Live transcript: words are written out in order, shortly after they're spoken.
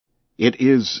It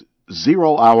is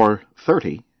 0 hour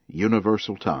 30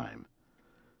 Universal Time.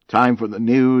 Time for the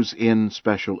news in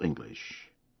Special English.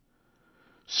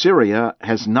 Syria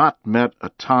has not met a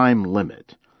time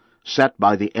limit set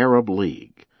by the Arab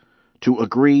League to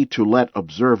agree to let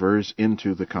observers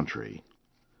into the country.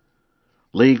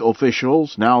 League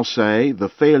officials now say the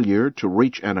failure to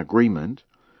reach an agreement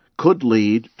could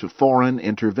lead to foreign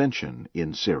intervention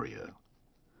in Syria.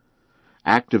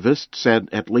 Activists said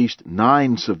at least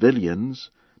 9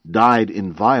 civilians died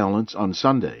in violence on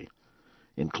Sunday,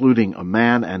 including a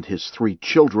man and his 3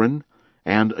 children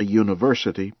and a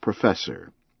university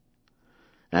professor.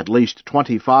 At least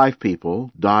 25 people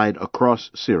died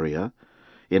across Syria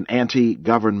in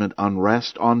anti-government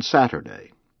unrest on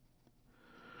Saturday.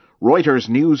 Reuters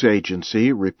news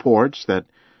agency reports that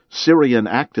Syrian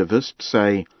activists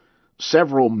say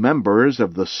several members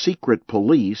of the secret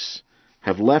police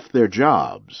have left their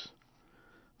jobs.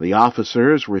 The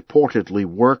officers reportedly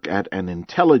work at an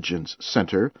intelligence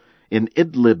center in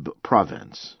Idlib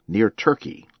province, near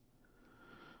Turkey.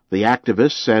 The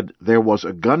activists said there was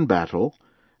a gun battle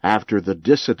after the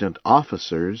dissident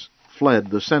officers fled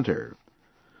the center.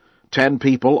 10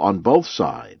 people on both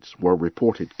sides were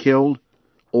reported killed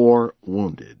or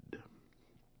wounded.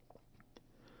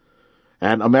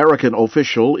 An American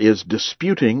official is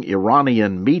disputing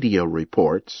Iranian media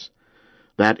reports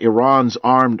that Iran's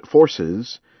armed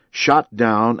forces shot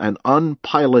down an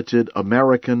unpiloted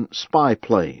American spy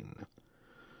plane.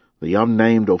 The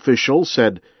unnamed official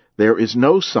said there is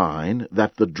no sign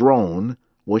that the drone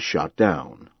was shot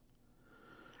down.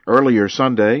 Earlier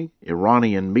Sunday,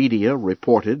 Iranian media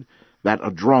reported that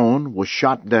a drone was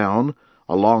shot down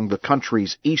along the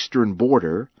country's eastern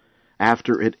border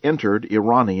after it entered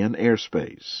Iranian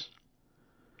airspace.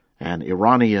 An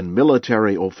Iranian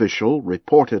military official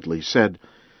reportedly said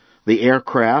the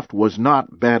aircraft was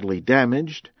not badly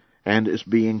damaged and is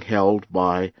being held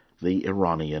by the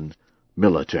Iranian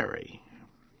military.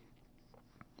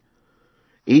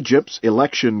 Egypt's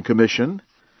election commission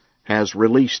has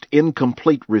released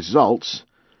incomplete results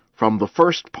from the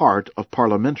first part of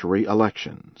parliamentary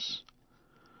elections.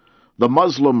 The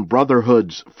Muslim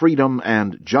Brotherhood's Freedom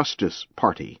and Justice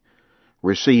Party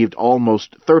received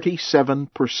almost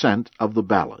 37% of the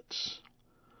ballots.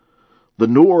 The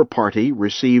Noor Party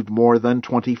received more than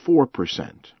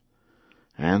 24%,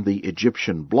 and the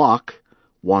Egyptian Bloc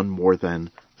won more than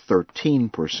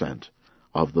 13%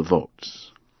 of the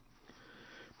votes.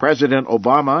 President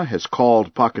Obama has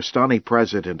called Pakistani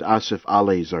President Asif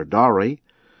Ali Zardari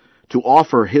to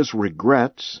offer his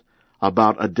regrets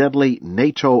about a deadly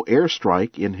NATO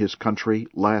airstrike in his country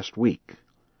last week.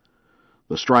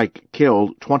 The strike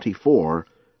killed 24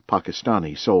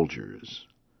 Pakistani soldiers.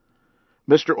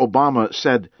 Mr. Obama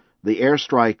said the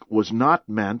airstrike was not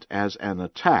meant as an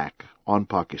attack on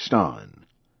Pakistan.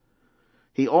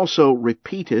 He also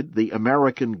repeated the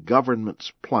American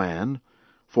government's plan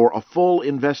for a full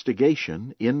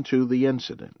investigation into the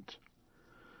incident.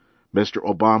 Mr.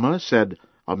 Obama said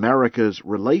America's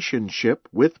relationship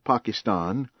with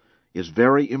Pakistan is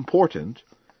very important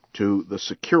to the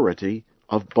security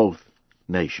of both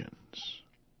nations.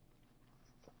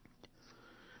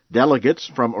 Delegates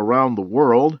from around the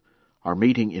world are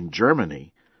meeting in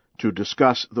Germany to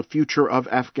discuss the future of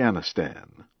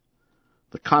Afghanistan.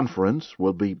 The conference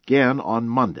will begin on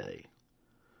Monday.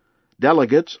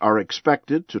 Delegates are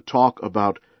expected to talk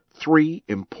about 3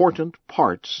 important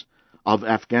parts of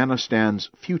Afghanistan's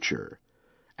future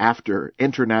after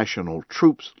international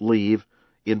troops leave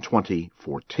in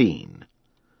 2014.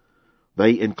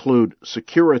 They include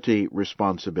security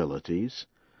responsibilities,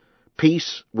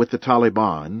 peace with the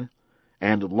Taliban,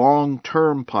 and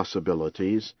long-term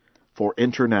possibilities for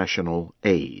international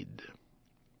aid.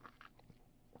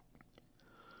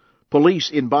 Police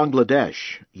in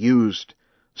Bangladesh used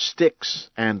sticks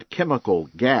and chemical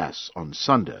gas on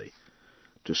Sunday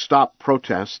to stop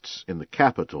protests in the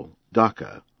capital,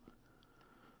 Dhaka.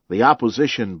 The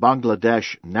opposition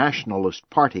Bangladesh Nationalist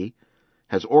Party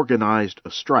has organized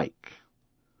a strike.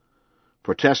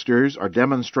 Protesters are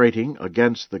demonstrating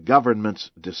against the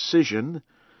government's decision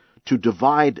to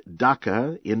divide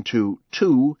Dhaka into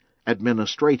 2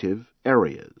 administrative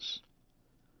areas.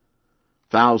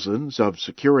 Thousands of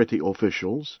security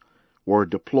officials were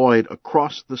deployed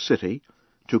across the city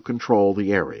to control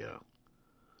the area.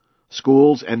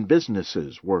 Schools and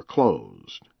businesses were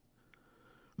closed.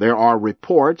 There are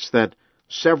reports that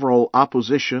several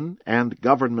opposition and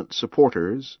government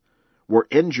supporters were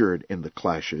injured in the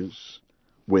clashes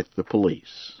with the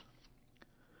police.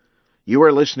 You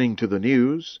are listening to the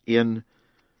news in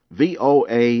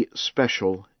VOA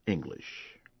Special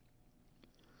English.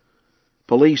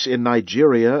 Police in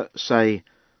Nigeria say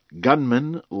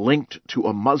gunmen linked to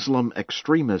a Muslim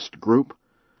extremist group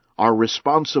are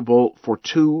responsible for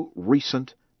 2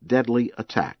 recent deadly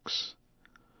attacks.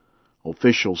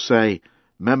 Officials say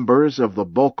members of the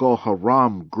Boko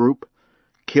Haram group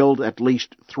killed at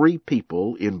least 3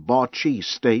 people in Bauchi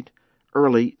State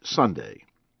early Sunday.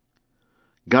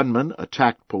 Gunmen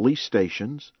attacked police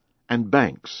stations and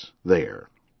banks there.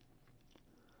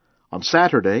 On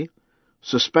Saturday,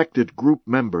 suspected group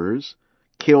members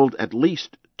killed at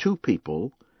least 2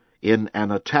 people in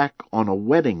an attack on a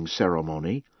wedding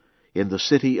ceremony in the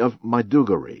city of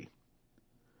Maiduguri.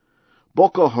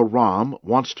 Boko Haram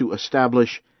wants to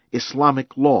establish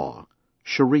Islamic law,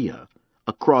 Sharia,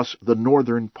 across the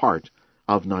northern part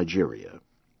of Nigeria.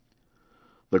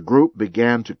 The group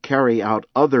began to carry out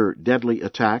other deadly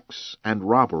attacks and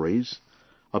robberies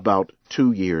about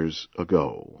 2 years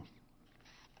ago.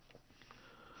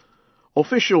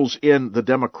 Officials in the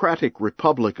Democratic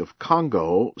Republic of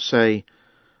Congo say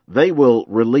they will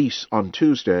release on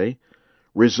Tuesday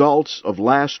results of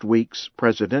last week's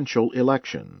presidential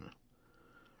election.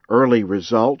 Early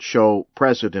results show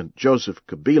President Joseph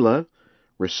Kabila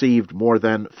received more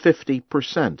than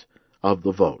 50% of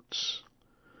the votes.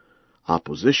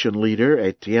 Opposition leader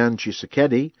Etienne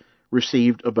Tshisekedi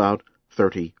received about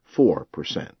 34%.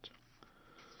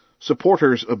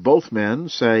 Supporters of both men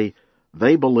say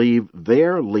they believe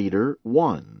their leader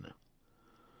won.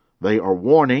 They are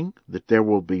warning that there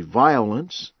will be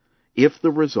violence if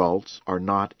the results are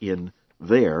not in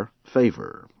their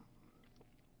favor.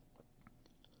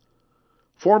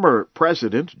 Former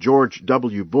President George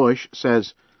W. Bush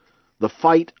says the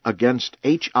fight against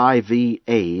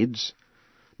HIV/AIDS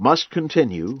must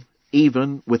continue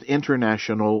even with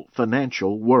international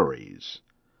financial worries.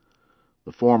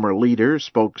 The former leader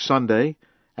spoke Sunday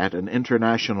at an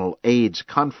international AIDS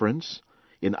conference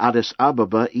in Addis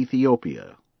Ababa,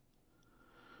 Ethiopia.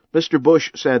 Mr.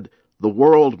 Bush said the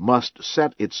world must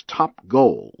set its top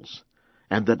goals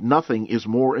and that nothing is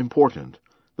more important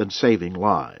than saving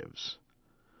lives.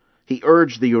 He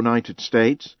urged the United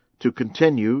States to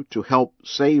continue to help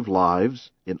save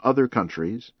lives in other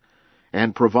countries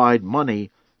and provide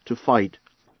money to fight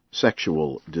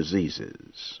sexual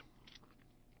diseases.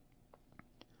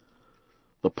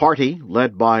 The party,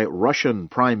 led by Russian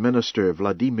Prime Minister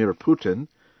Vladimir Putin,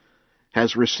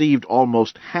 has received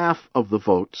almost half of the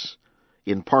votes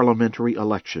in parliamentary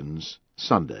elections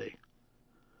Sunday.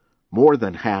 More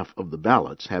than half of the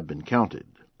ballots have been counted.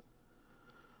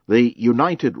 The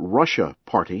United Russia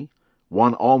Party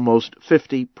won almost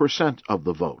 50% of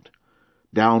the vote,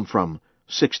 down from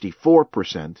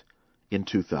 64% in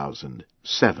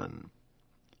 2007.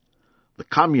 The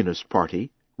Communist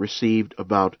Party received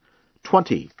about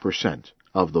 20%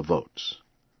 of the votes.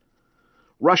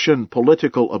 Russian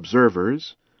political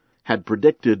observers had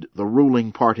predicted the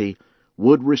ruling party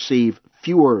would receive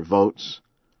fewer votes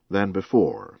than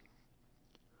before.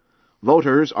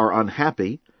 Voters are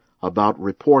unhappy about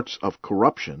reports of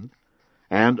corruption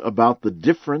and about the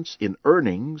difference in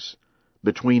earnings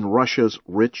between Russia's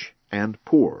rich and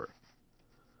poor.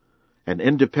 An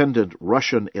independent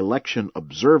Russian election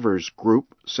observers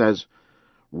group says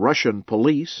Russian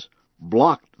police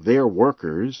blocked their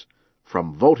workers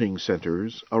from voting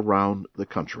centers around the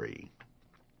country.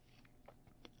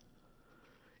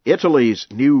 Italy's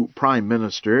new prime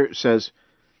minister says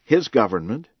his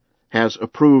government has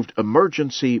approved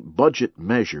emergency budget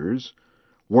measures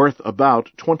worth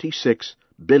about $26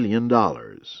 billion.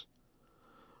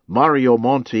 Mario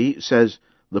Monti says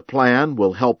the plan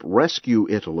will help rescue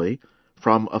Italy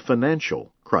from a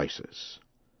financial crisis.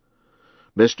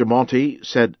 Mr. Monti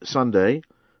said Sunday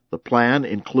the plan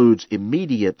includes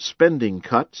immediate spending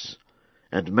cuts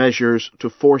and measures to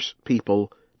force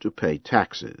people to pay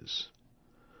taxes.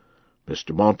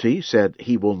 Mr. Monti said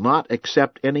he will not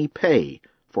accept any pay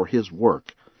for his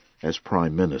work as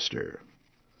Prime Minister.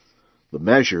 The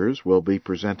measures will be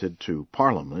presented to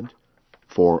Parliament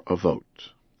for a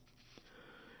vote.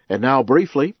 And now,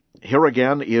 briefly, here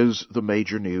again is the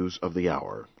major news of the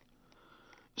hour.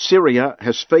 Syria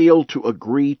has failed to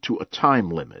agree to a time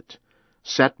limit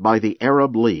set by the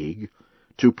Arab League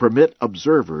to permit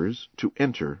observers to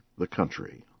enter the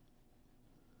country.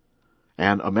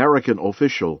 An American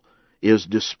official is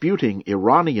disputing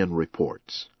Iranian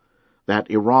reports that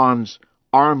Iran's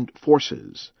armed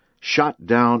forces shot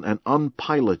down an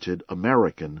unpiloted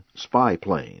American spy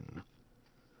plane.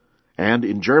 And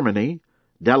in Germany,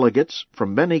 delegates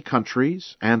from many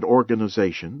countries and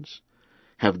organizations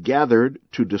have gathered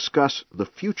to discuss the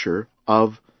future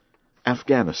of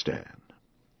Afghanistan.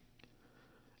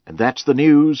 And that's the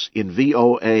news in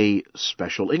VOA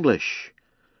Special English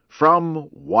From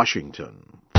Washington.